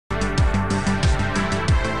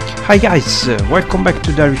Hi guys, welcome back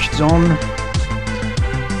to Darwish Zone,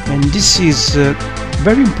 and this is a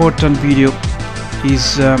very important video.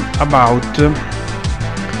 Is about a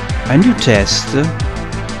new test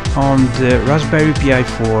on the Raspberry Pi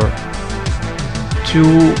 4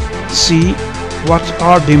 to see what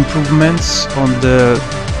are the improvements on the,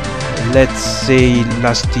 let's say,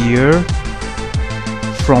 last year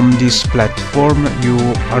from this platform. You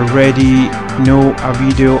already know a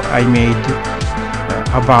video I made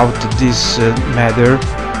about this matter,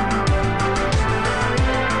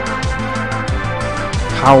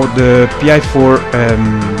 how the Pi4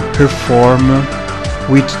 perform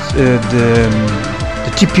with the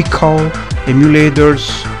typical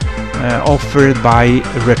emulators offered by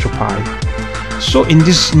RetroPie. So in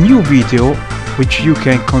this new video, which you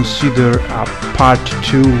can consider a part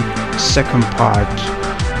 2, second part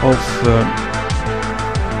of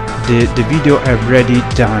the video I've already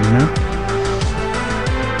done,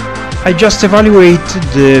 I just evaluate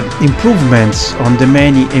the improvements on the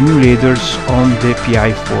many emulators on the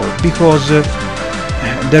Pi4, because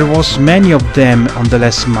there was many of them on the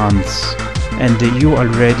last months, and you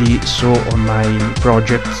already saw on my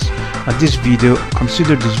projects. This video,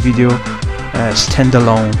 consider this video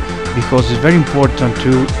standalone, because it's very important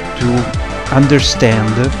to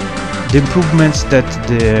understand the improvements that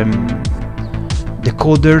the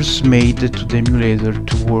coders made to the emulator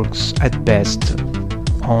to works at best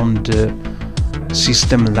on the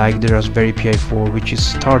system like the Raspberry Pi 4, which is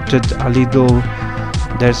started a little.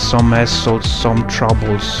 There's some hassles, some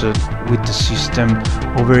troubles with the system,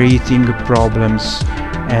 overheating problems,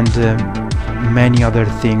 and many other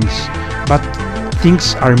things. But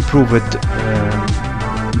things are improved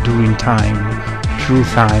during time, through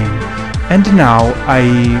time, and now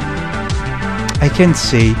I can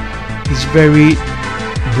say it's very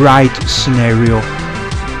bright scenario,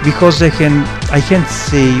 because I can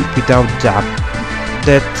say without doubt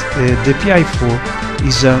that the Pi4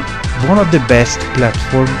 is one of the best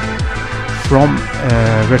platform from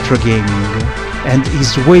retro gaming, and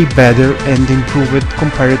is way better and improved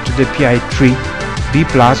compared to the Pi3 B+,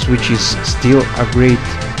 which is still a great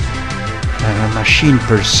machine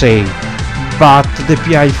per se, but the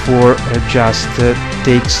Pi4 just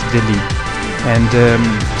takes the lead and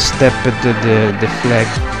stepped the flag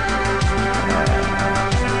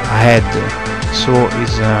ahead, so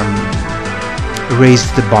is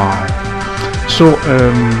raised the bar. So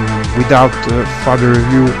without further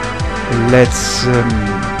ado, let's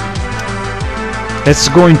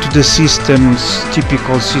go into the systems,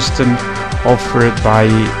 typical system offered by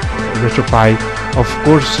RetroPie. Of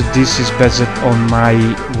course, this is based on my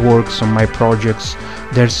works, on my projects.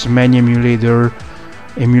 There's many emulators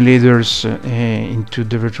into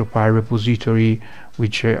the RetroPie repository,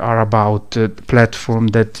 which are about platform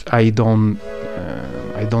that I don't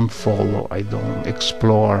follow, I don't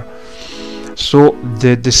explore. So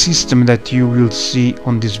the system that you will see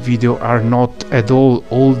on this video are not at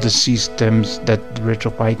all the systems that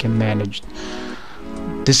RetroPie can manage.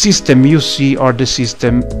 The system you see are the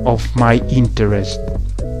system of my interest,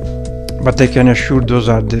 but I can assure those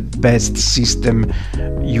are the best system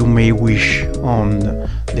you may wish on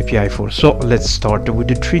the Pi4. So let's start with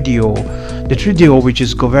the 3DO. The 3DO, which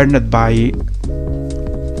is governed by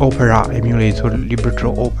Opera emulator,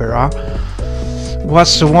 Libretto Opera,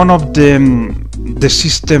 was one of the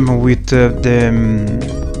system with the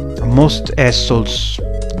most hassles,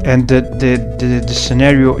 and the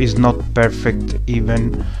scenario is not perfect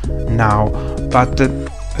even now. But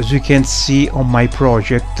as you can see on my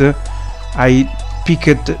project, I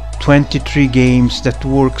picked 23 games that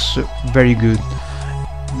works very good,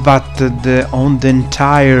 but on the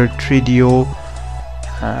entire 3DO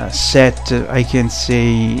set, I can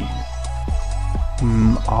say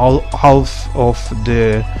half of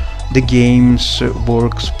the games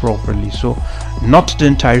works properly. So not the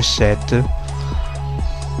entire set,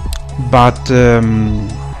 but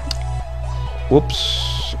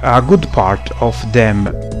a good part of them.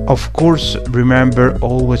 Of course,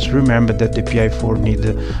 always remember that the Pi4 need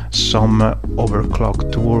some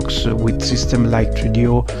overclock to works with system like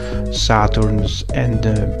 3DO, Saturns, and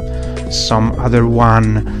some other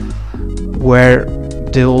one where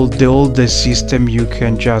the older system you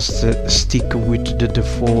can just stick with the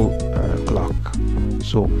default clock.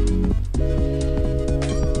 So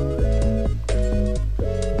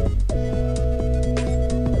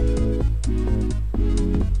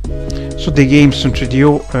the games on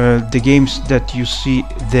 3DO, the games that you see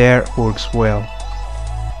there works well.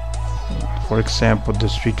 For example, the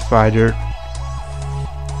Street Fighter.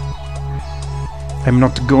 I'm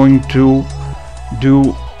not going to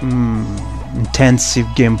do intensive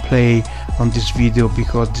gameplay on this video,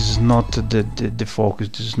 because this is not the focus,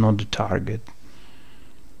 this is not the target.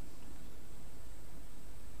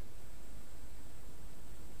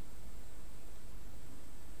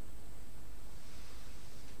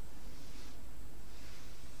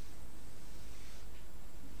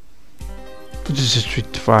 This is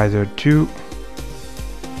Street Fighter 2.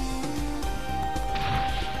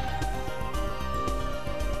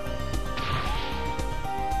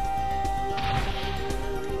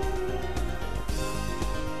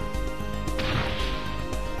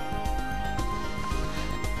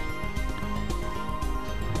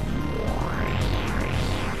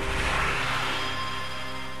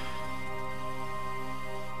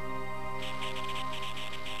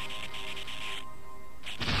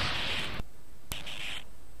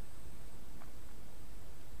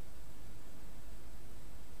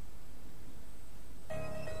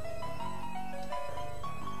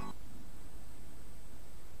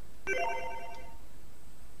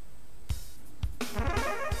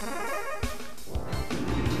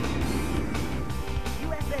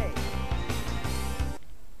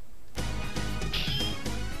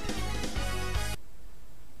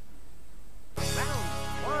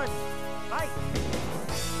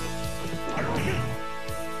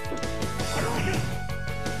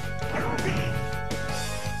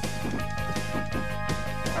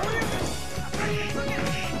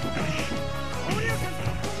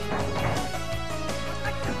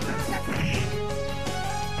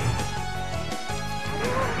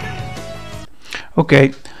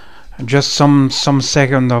 Okay, just some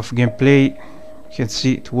second of gameplay. You can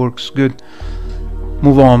see it works good.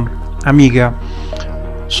 Move on. Amiga.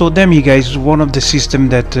 So the Amiga is one of the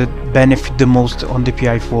systems that benefit the most on the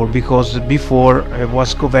RPI4, because before it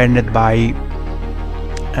was governed by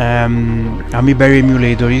Amiiberry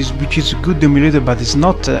emulator, which is a good emulator, but it's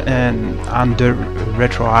not under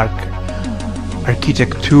RetroArch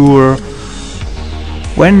architecture.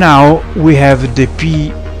 When now we have the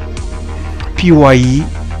PYE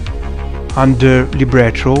under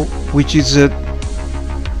Libretto, which is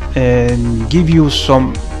give you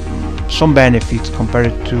some benefits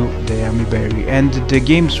compared to the Amiiberry, and the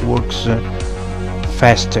games works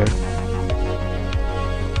faster.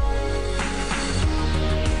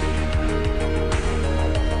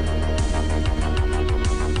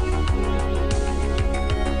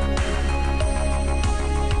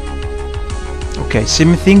 Okay,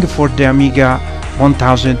 same thing for the Amiga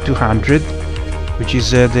 1200, which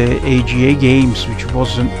is the AGA games, which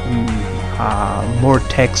wasn't more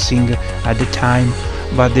taxing at the time,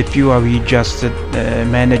 but the PYE just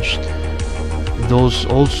managed those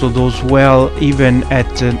well, even at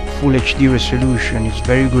full HD resolution. It's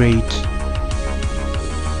very great.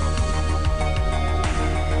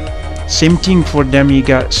 Same thing for the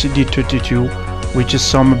Amiga CD32, which is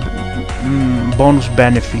some bonus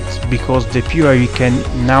benefits, because the PYE can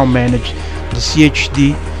now manage the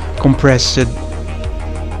CHD compressed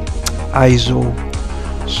ISO,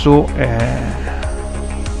 so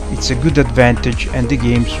it's a good advantage, and the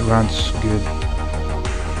games runs good.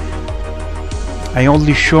 I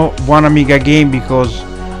only show one Amiga game because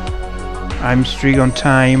I'm strict on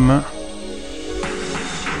time,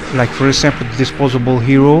 like for example the Disposable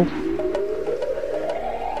Hero.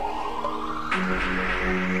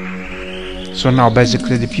 So now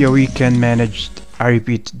basically the POE can manage, I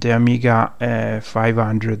repeat, the Amiga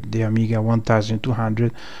 500, the Amiga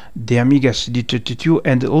 1200, the Amiga CD32,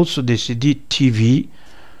 and also the CD TV,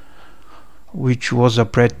 which was a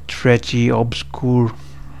pretty obscure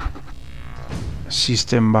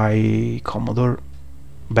system by Commodore,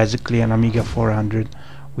 basically an Amiga 400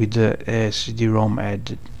 with the CD-ROM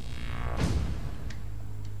added.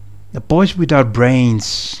 The boys without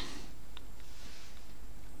brains.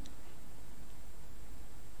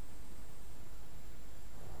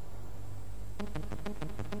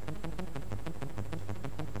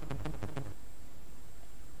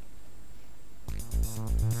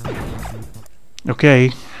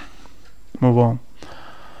 Okay, move on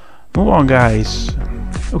guys.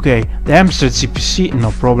 Okay, the Amstrad CPC,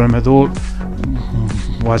 no problem at all,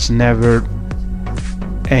 was never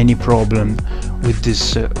any problem with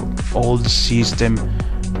this old system.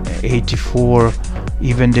 84,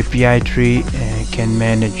 even the PI3 can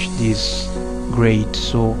manage this great,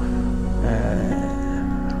 so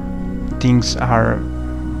things are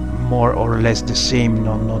more or less the same,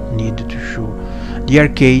 not needed to show. The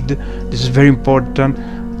arcade, this is very important.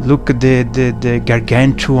 Look at the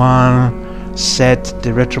gargantuan set,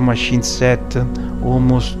 the retro machine set,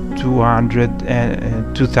 almost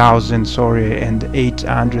 2000 sorry, and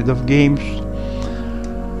 800 of games.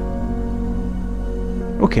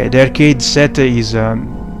 Okay, the arcade set is the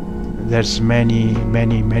there's many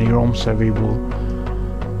ROMs available,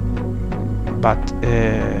 but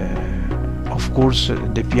of course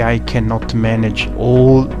the PI cannot manage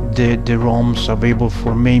all the ROMs available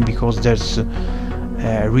for main, because there's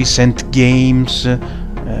recent games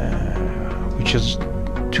which is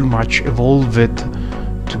too much evolved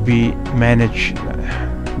to be managed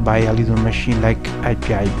by a little machine like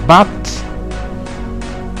RPI.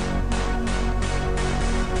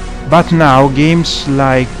 But now games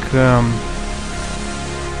like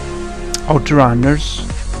Outrunners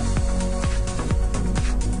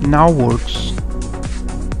now works.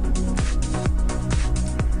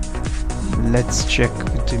 Let's check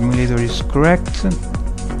if the emulator is correct.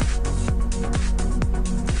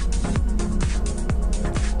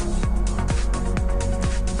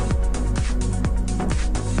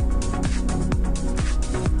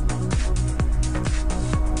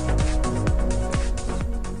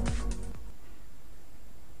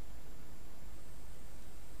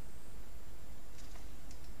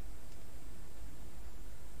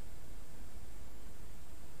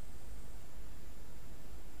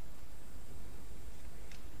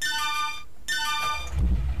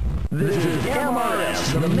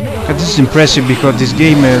 This is impressive because this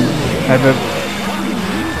game have a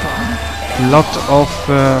lot of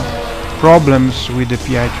problems with the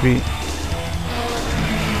RPI4.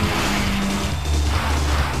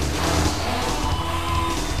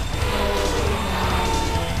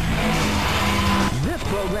 This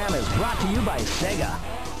program is brought to you by Sega.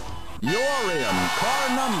 Yorium, car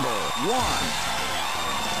number 1.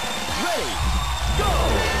 Ready, go!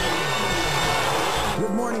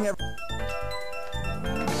 Good morning, everyone.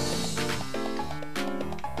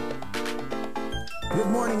 Good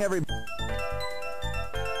morning, everybody.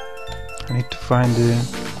 I need to find the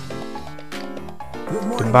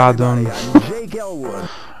button.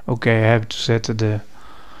 Okay, I have to set the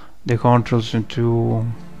controls into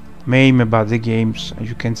MAME about the games. As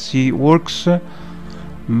you can see, it works.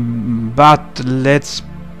 But let's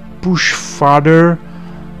push further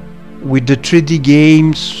with the 3D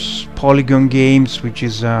games, polygon games, which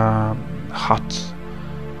is a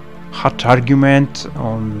hot argument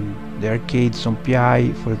on the arcades on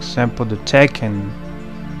PI. For example, the Tekken.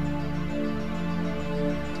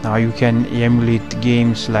 Now you can emulate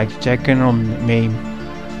games like Tekken on MAME.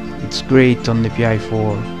 It's great on the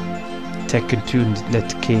RPI4. Tekken 2 in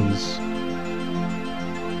that case.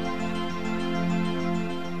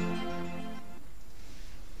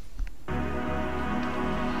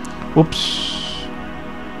 Oops.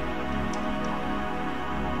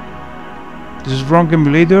 This is wrong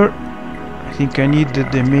emulator. I think I need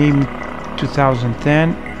the MAME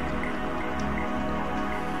 2010.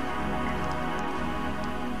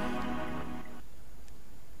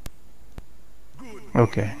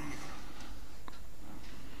 Okay.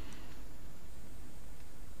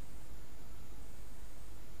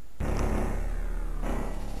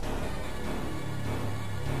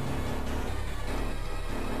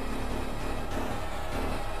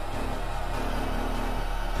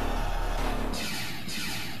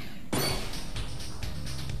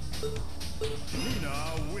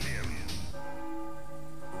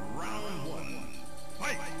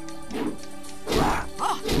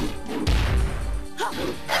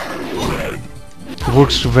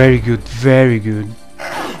 Works very good, very good.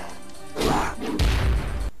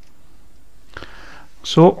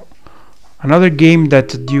 So another game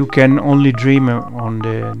that you can only dream on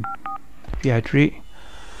the RPI4.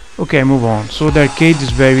 Okay, move on. So the arcade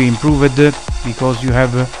is very improved because you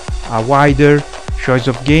have a wider choice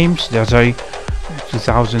of games. The Atari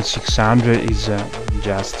 2600 is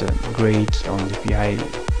just great on the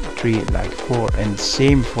RPI4 like 4, and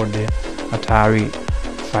same for the Atari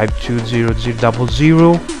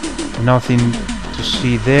 520000. Nothing to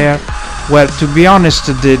see there. Well, to be honest,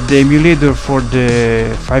 the emulator for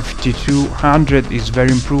the 5200 is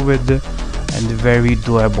very improved and very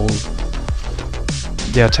doable.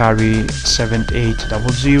 The Atari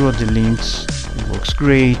 7800, the Lynx works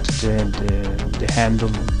great. The handle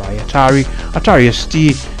by Atari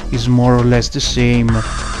ST is more or less the same.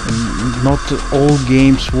 And not all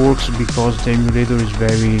games works because the emulator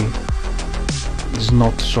is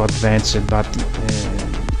not so advanced, but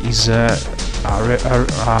is a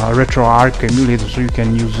RetroArch emulator, so you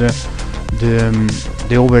can use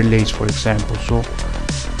the overlays, for example. So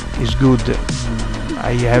it's good.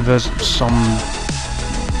 I have some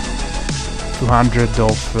 200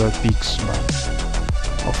 of picks, but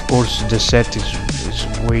of course the set is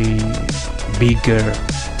way bigger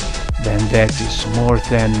than that. It's more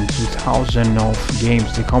than 2000 of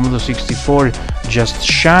games. The Commodore 64 just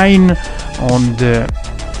shine on the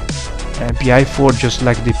PI4 just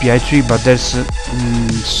like the PI3, but there's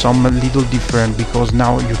some little different, because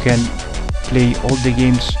now you can play all the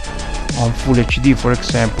games on full HD, for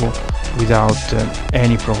example, without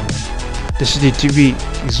any problem. The CD-TV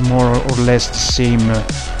is more or less the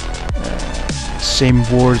same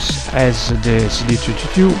words as the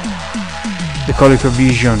CD32. The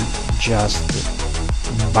ColecoVision just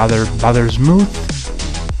butter smooth,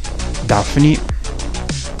 definitely,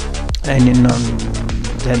 and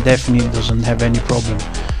that definitely doesn't have any problem.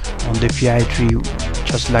 On the PI3,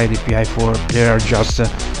 just like the PI4, there are just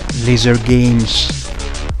laser games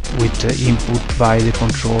with input by the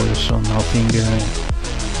controller, so nothing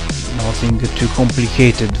too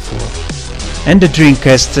complicated for. And the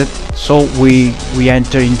Dreamcast, so we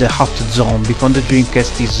enter in the hot zone, because the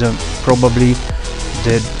Dreamcast is probably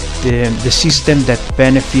the system that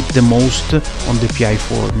benefit the most on the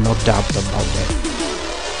PI4, no doubt about that.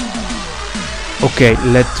 Okay,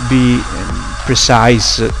 let's be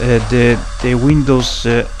precise. The Windows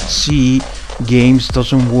CE games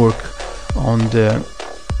doesn't work on the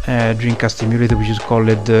Dreamcast emulator, which is called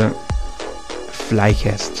the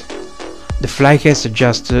Flycast. The Flycast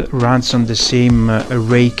just runs on the same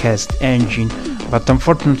Raycast engine, but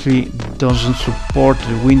unfortunately doesn't support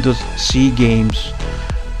the Windows CE games,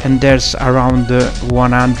 and there's around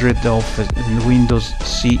 100 of Windows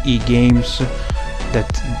CE games that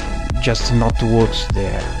just not works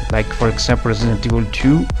there, like for example Resident Evil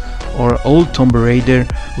 2 or old Tomb Raider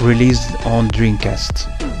released on Dreamcast.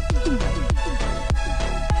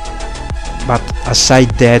 But aside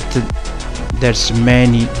that, there's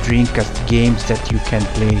many Dreamcast games that you can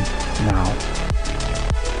play now,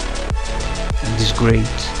 and it's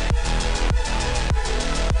great.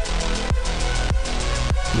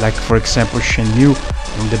 Like for example Shenmue,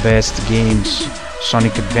 one of the best games,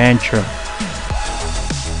 Sonic Adventure.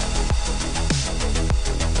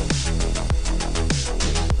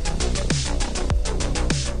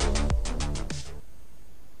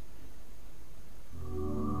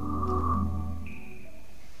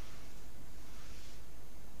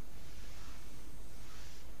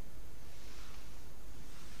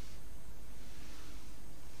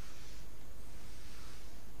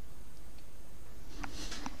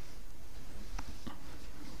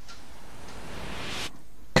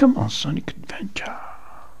 Come on, Sonic Adventure.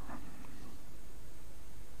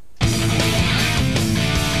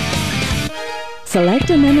 Select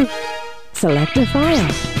a menu. Select a file.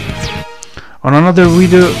 On another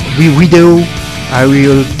video, I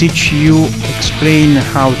will teach you, explain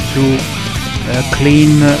how to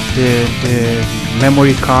clean the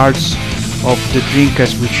memory cards of the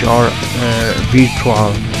Dreamcast, which are virtual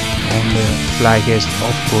on the Flycast,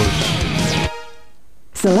 of course.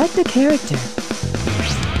 Select a character.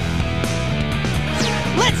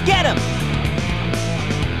 Let's get him!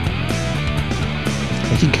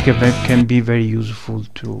 I think it can be very useful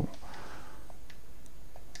to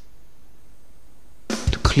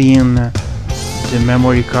clean the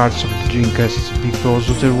memory cards of the Dreamcast, because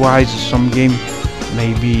otherwise some game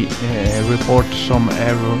maybe report some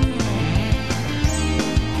error.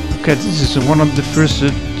 Okay, this is one of the first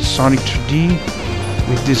Sonic 3D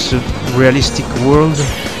with this realistic world.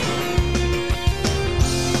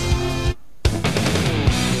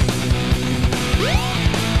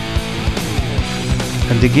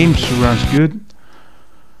 And the game runs good,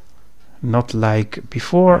 not like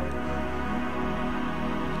before,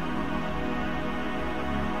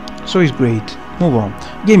 so it's great. Move on.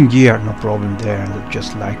 Game Gear, no problem there,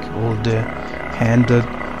 just like all the handheld,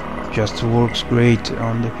 just works great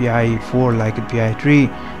on the PI4 like the PI3,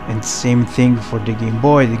 and same thing for the Game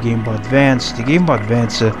Boy, the Game Boy Advance. The Game Boy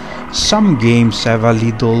Advance, some games have a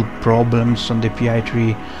little problems on the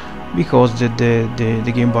PI3, because the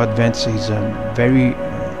Game Boy Advance is a very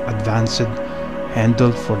advanced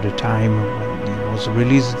handle for the time when it was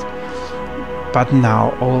released, but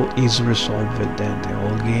now all is resolved and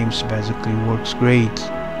all games basically works great.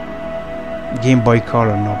 Game Boy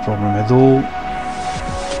Color, no problem at all,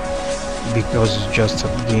 because it's just a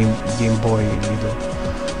Game Boy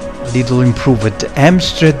little improved.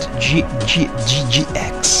 Amstrad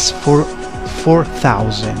GGX for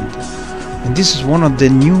 4000. And this is one of the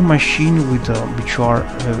new machines which are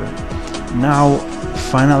now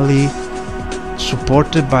finally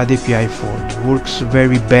supported by the PI4. It works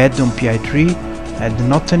very bad on PI3 and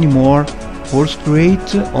not anymore. Works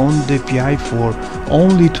great on the PI4.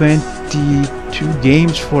 Only 22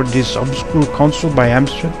 games for this obscure console by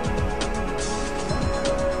Amstrad,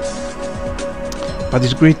 but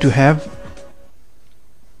it's great to have.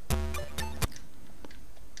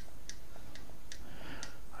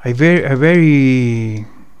 I very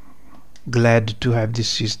glad to have this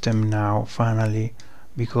system now finally,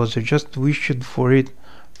 because I just wished for it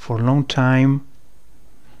for a long time.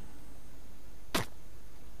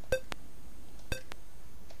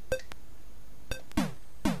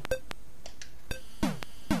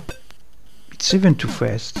 It's even too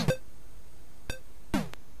fast.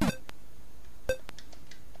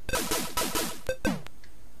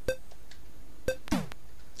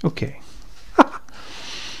 Okay.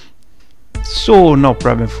 So no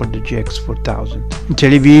problem for the GX4000.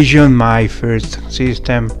 Television, my first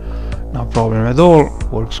system, no problem at all,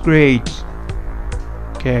 works great.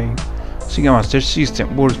 Okay, Sega Master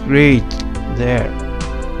System works great there,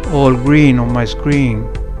 all green on my screen.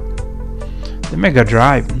 The Mega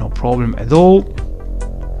Drive, no problem at all.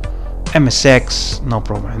 MSX, no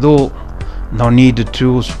problem at all. No need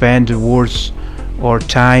to spend words or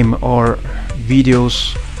time or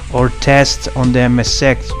videos or tests on the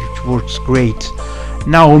MSX, which works great.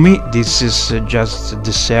 Naomi, this is just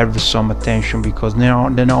deserves some attention, because now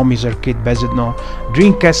the Naomi is arcade based, no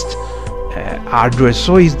Dreamcast hardware,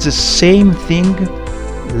 so it's the same thing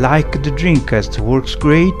like the Dreamcast, works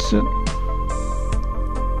great.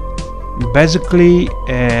 Basically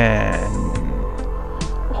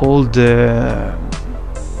all the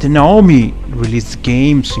Naomi released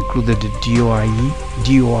games included the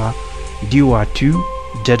DOA 2,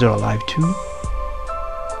 Dead or Alive 2.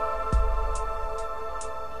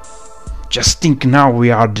 Just think, now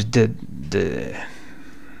we are the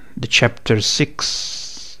chapter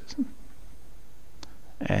 6,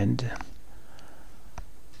 and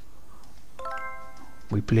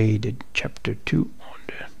we played chapter 2 on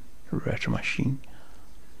the retro machine.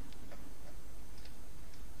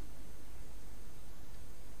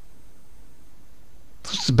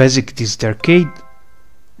 It's basic, this is the arcade.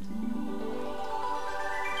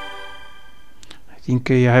 I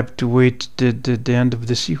think I have to wait the end of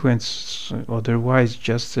the sequence, otherwise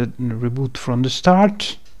just a reboot from the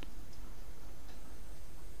start.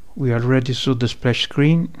 We already saw the splash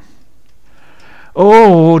screen.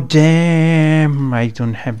 Oh damn, I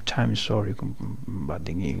don't have time, sorry, but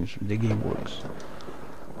the game works.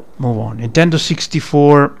 Move on. Nintendo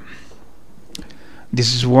 64.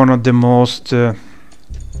 This is one of the most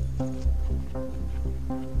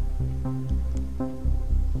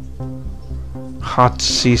hot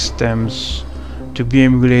systems to be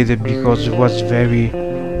emulated, because it was very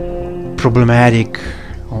problematic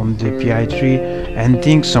on the PI3, and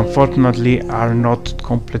things unfortunately are not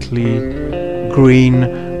completely green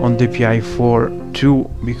on the PI4 too,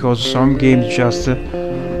 because some games just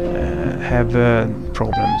have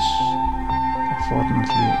problems,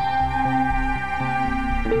 unfortunately.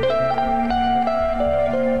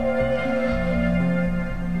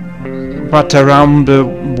 But around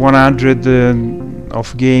 100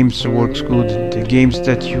 of games works good. The games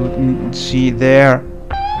that you see there,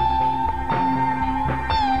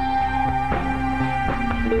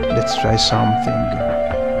 let's try something.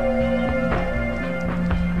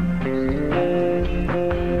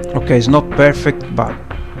 Okay, it's not perfect, but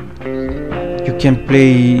you can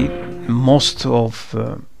play most of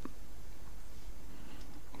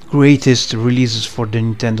greatest releases for the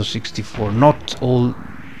Nintendo 64. Not all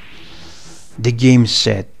the game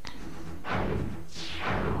set,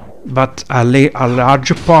 but a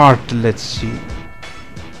large part. Let's see.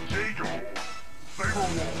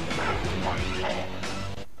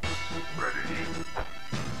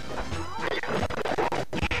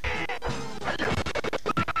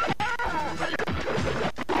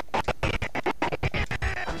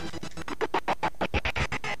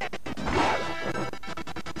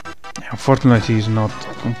 Unfortunately, it's not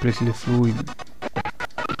completely fluid.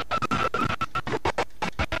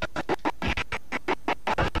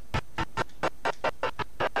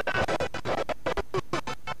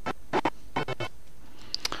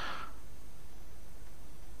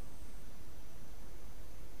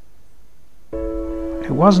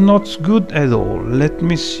 It was not good at all. Let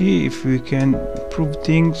me see if we can improve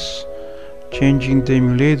things, changing the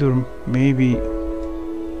emulator maybe.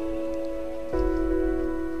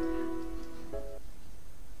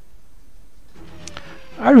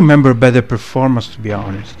 I remember better performance, to be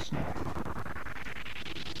honest.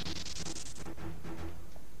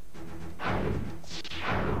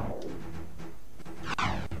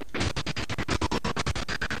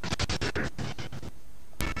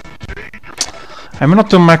 I'm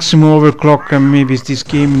not on maximum overclock, and maybe this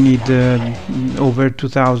game need over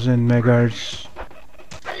 2000 megahertz.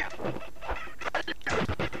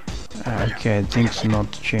 Okay, things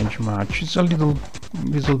not change much. It's a little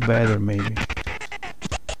better maybe.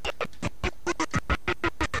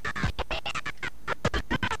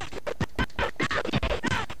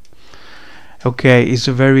 Okay, it's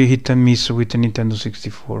a very hit and miss with the Nintendo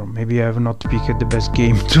 64. Maybe I have not picked the best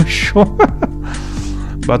game to show.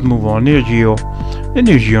 But move on. Neo Geo. The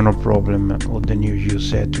Neo Geo, no problem. All the Neo Geo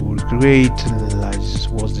set worked great. This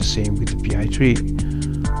was the same with the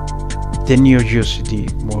PI3. The Neo Geo CD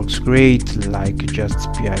works great, like just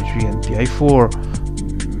PI3 and PI4.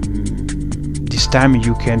 This time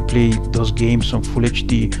you can play those games on Full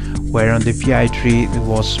HD, where on the PI3 it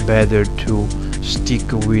was better to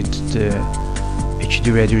stick with the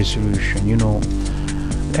HD ready resolution, you know.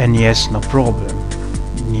 NES, no problem.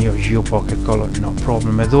 Neo Geo Pocket Color, no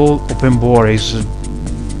problem at all. Open Bore is a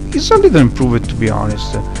little improved, to be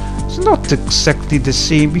honest. It's not exactly the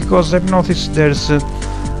same, because I've noticed there's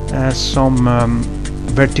some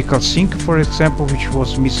vertical sync, for example, which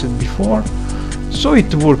was missing before, so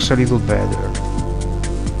it works a little better.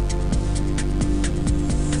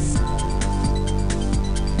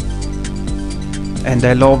 And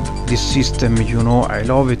I love this system, you know. I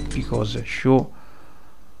love it because I show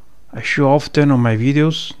often on my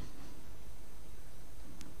videos.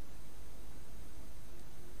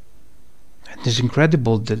 And it's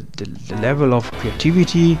incredible the level of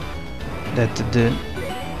creativity that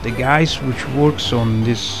the guys which works on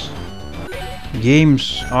these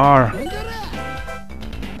games are.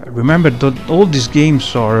 Remember that all these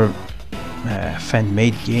games are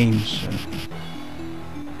fan-made games.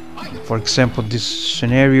 For example, this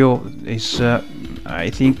scenario is I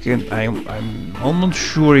think I'm almost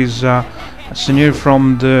sure is a scenario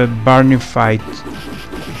from the Barney fight,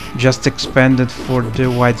 just expanded for the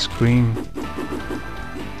widescreen.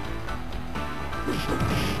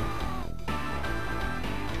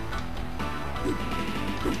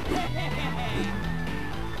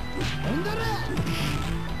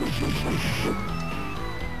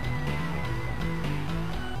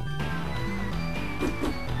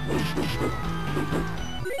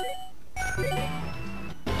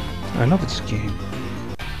 I love this game.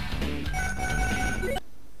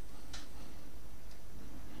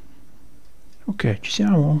 Ok, ci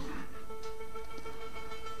siamo.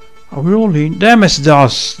 Are we all in? The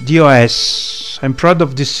MS-DOS. I'm proud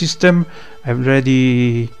of this system. I've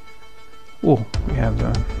already... Oh, we have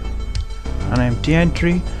an empty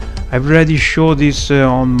entry. I've already showed this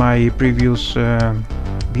on my previous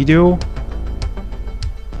video.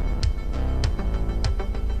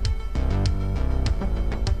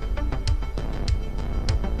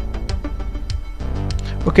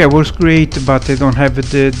 Okay, works great, but I don't have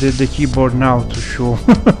the keyboard now to show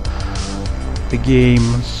the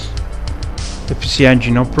games. The PC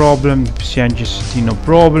Engine, no problem. The PC Engine CD, no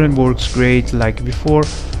problem. Works great like before.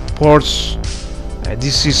 Ports,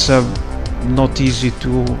 this is not easy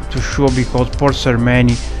to show because ports are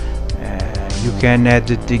many. You can add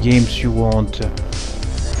the games you want.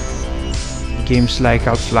 Games like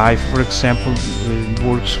Half-Life, for example,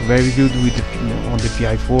 works very good with on the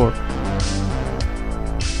PI4.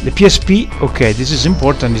 The PSP, okay, this is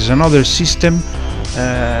important, is another system.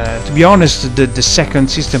 To be honest, the second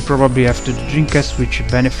system probably after the Dreamcast, which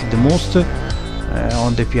benefit the most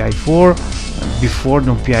on the PI4. Before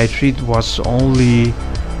the PI3 it was only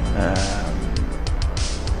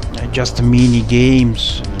just mini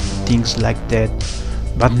games, things like that.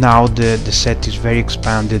 But now the set is very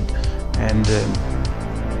expanded, and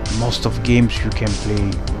most of games you can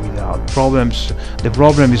play without problems. The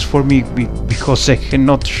problem is for me because I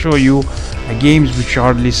cannot show you games which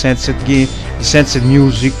are licensed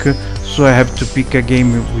music, so I have to pick a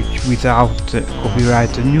game without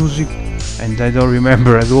copyrighted music, and I don't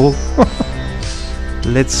remember at all.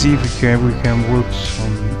 Let's see if we can work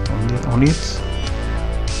on it.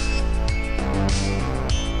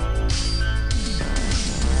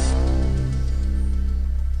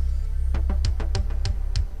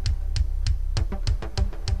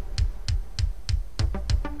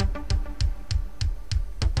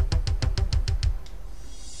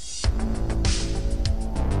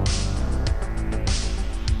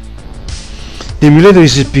 The emulator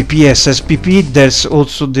is a PPS. As PP, there's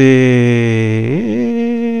also the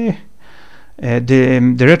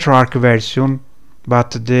RetroArch version, but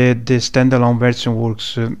the standalone version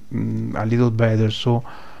works a little better. So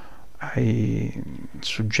I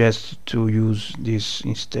suggest to use this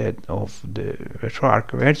instead of the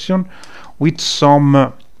RetroArch version, with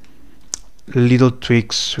some little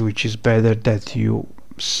tricks which is better that you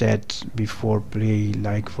set before play.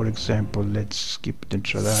 Like, for example, let's skip the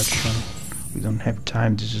introduction. We don't have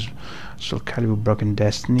time. This is Soul Calibur Broken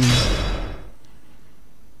Destiny.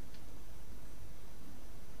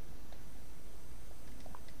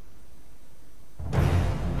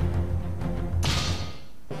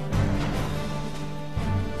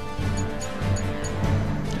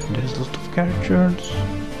 There's a lot of characters.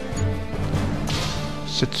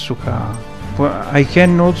 Setsuka. Well, I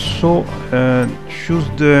can also choose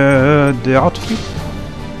the outfit.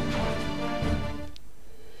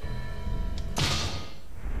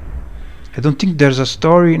 I don't think there's a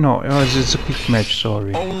story. No, it's a quick match.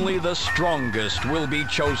 Sorry. Only the strongest will be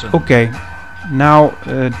chosen. Okay, now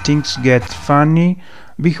things get funny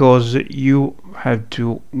because you have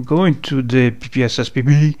to go into the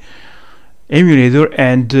PPSSPB emulator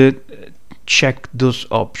and check those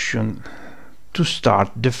options. To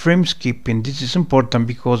start the frame skipping, this is important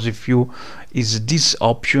because if this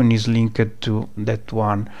option is linked to that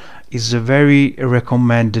one, is very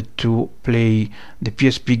recommended to play the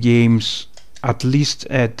PSP games at least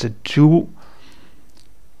at 2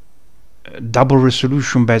 double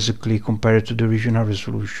resolution, basically, compared to the original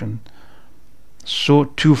resolution. So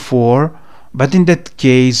 2.4, but in that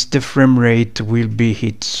case the frame rate will be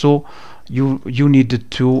hit. So you need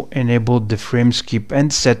to enable the frame skip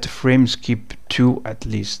and set frame skip 2 at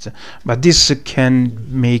least, but this can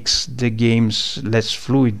makes the games less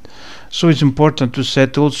fluid. So it's important to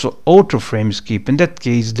set also auto frame skip. In that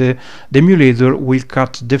case the emulator will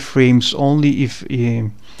cut the frames only if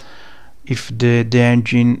the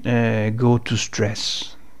engine go to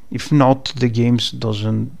stress. If not, the games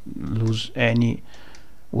doesn't lose any.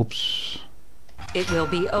 Whoops. It will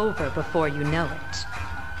be over before you know it.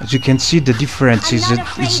 As you can see, the difference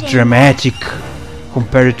is dramatic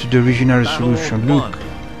compared to the original resolution. Look,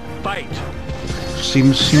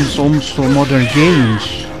 seems almost modern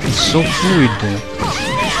games. It's so fluid.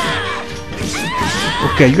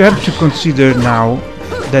 Okay, you have to consider now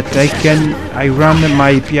that I run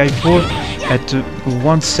my RPI4 at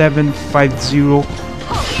 1750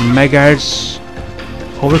 megahertz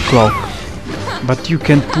overclock, but you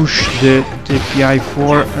can push the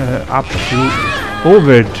RPI4 up to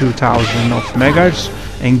over 2000 of megahertz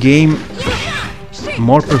and gain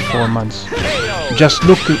more performance. Just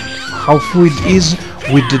look at how fluid it is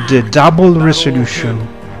with the double resolution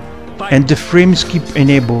and the frame skip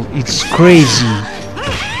enable. It's crazy.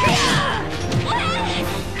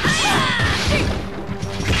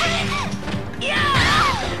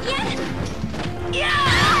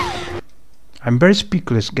 I'm very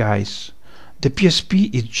speechless, guys. The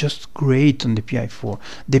PSP is just great on the RPI4.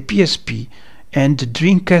 The PSP and the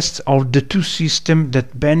Dreamcast are the two systems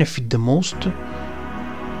that benefit the most.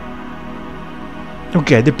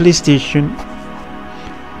 Okay, the PlayStation,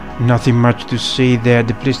 nothing much to say there.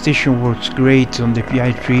 The PlayStation works great on the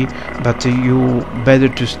RPI3, but you better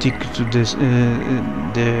to stick to this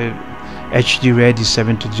the HD ready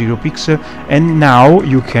 720 pixel, and now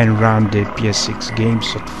you can run the PS6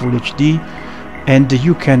 games at full HD, and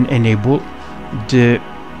you can enable the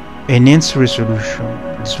enhanced resolution.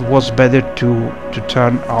 This was better to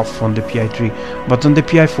turn off on the RPI3, but on the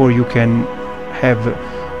RPI4 you can have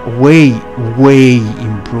way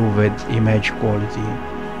improved image quality.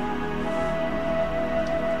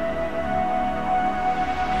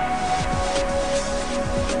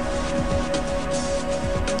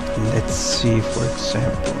 Let's see, for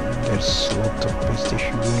example, there's a lot of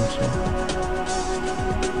PlayStation games.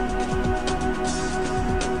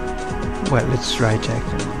 Well, let's try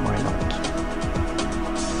Tekken, why not?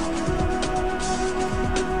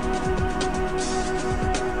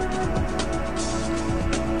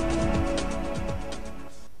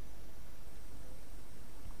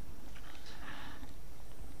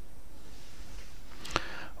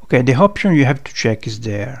 Okay, the option you have to check is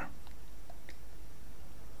there.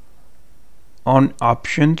 On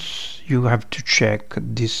options, you have to check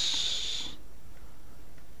this.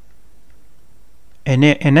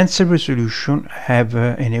 Enhanced resolution, have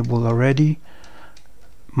enabled already,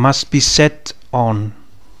 must be set on.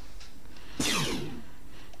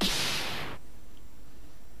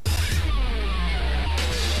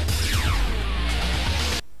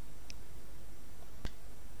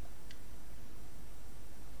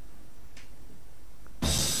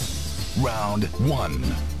 Round 1.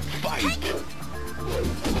 Fight!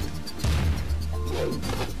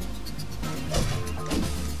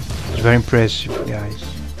 It's very impressive, guys.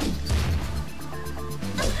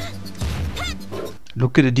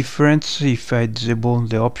 Look at the difference if I disable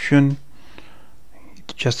the option.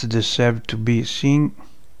 It just deserves to be seen.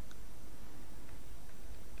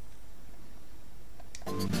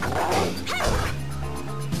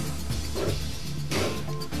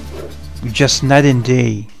 Just night and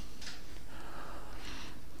day.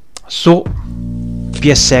 So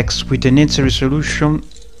PSX with an enhanced resolution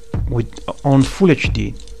on full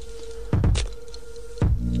HD.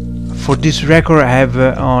 For this record I have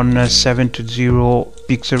on 720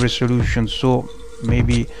 pixel resolution, so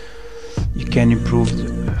maybe you can improve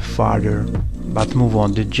farther, but move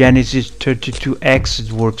on. The Genesis 32X,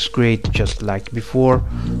 it works great just like before.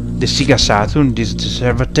 The Sega Saturn, this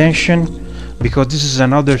deserves attention because this is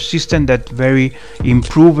another system that very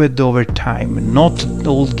improved over time. Not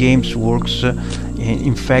all games works.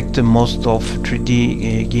 In fact, most of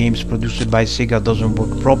 3D games produced by Sega doesn't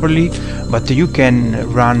work properly, but you can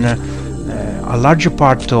run a larger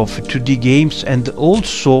part of 2D games and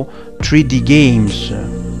also 3D games.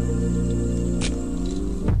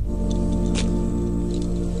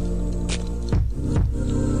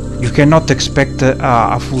 You cannot expect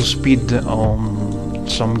a full speed on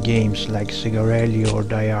some games like Sega Rally or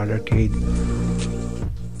Die Hard Arcade,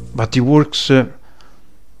 but it works.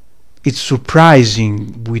 It's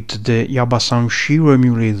surprising with the Yabasan Shiro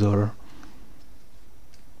emulator.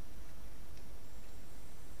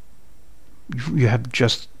 You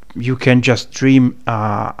can just dream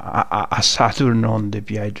a Saturn on the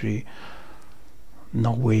PI3.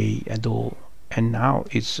 No way at all. And now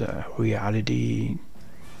it's a reality.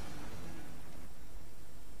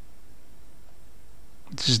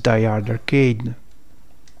 This is Die Hard Arcade.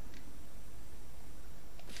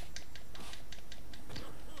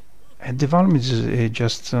 And development is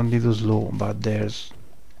just a little slow, but there's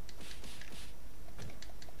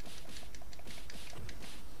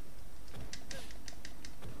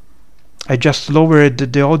I just lowered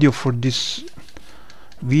the audio for this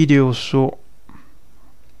video, so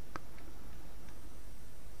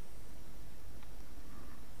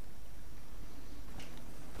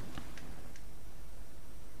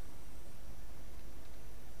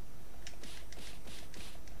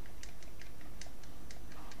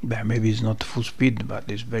maybe it's not full speed, but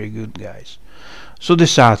it's very good, guys. So the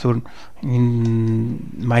Saturn, in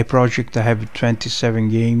my project I have 27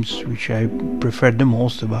 games which I prefer the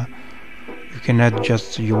most, but you can add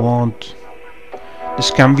just you want. The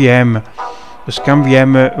ScanVM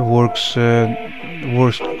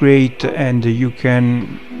works great, and you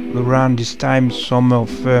can run this time some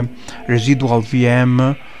of residual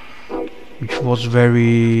VM, which was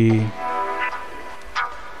very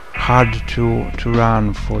hard to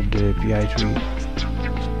run for the PI3,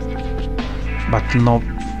 but not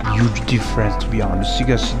huge difference, to be honest.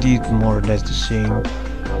 Sega CD is more or less the same.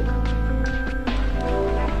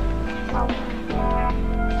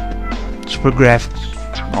 Super Graphics,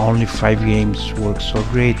 only 5 games, works so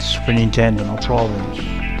great. Super Nintendo, no problems.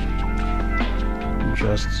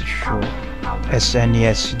 Just show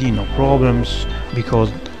SNES CD, no problems,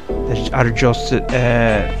 because there are just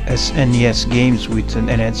SNES games with an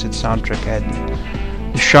enhanced soundtrack added.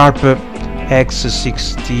 The Sharp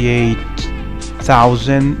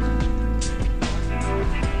X68000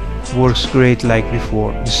 works great like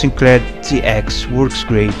before. The Sinclair TX works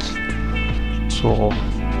great. So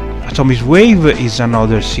Atomic Wave is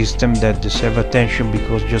another system that deserves attention,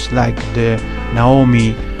 because just like the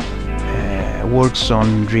Naomi works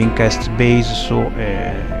on Dreamcast base, so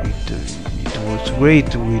it works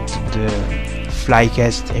great with the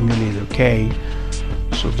Flycast emulator. Okay,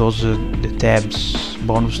 so those are the tabs,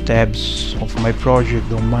 bonus tabs of my project,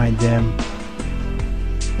 don't mind them.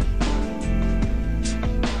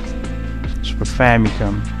 Super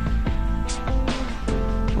Famicom.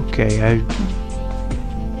 Okay,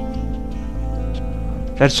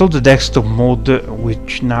 that's all the desktop mode,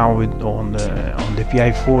 which now on the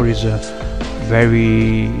PI4 is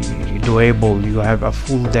very doable. You have a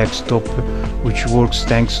full desktop which works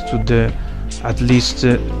thanks to the at least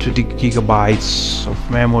 20 gigabytes of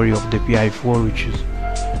memory of the PI4, which is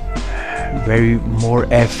very more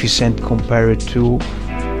efficient compared to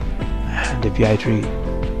the PI3.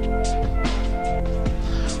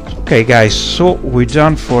 Okay guys, so we're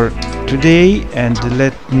done for today, and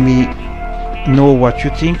let me know what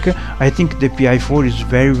you think. I think the PI4 is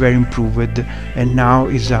very improved, and now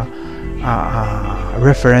is a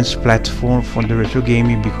reference platform for the retro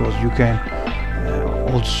gaming, because you can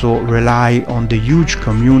also rely on the huge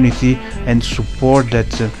community and support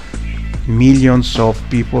that millions of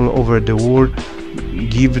people over the world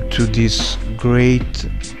give to this great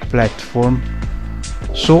platform.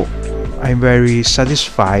 So I'm very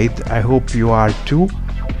satisfied. I hope you are too,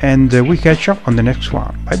 and we catch up on the next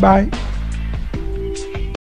one. Bye bye.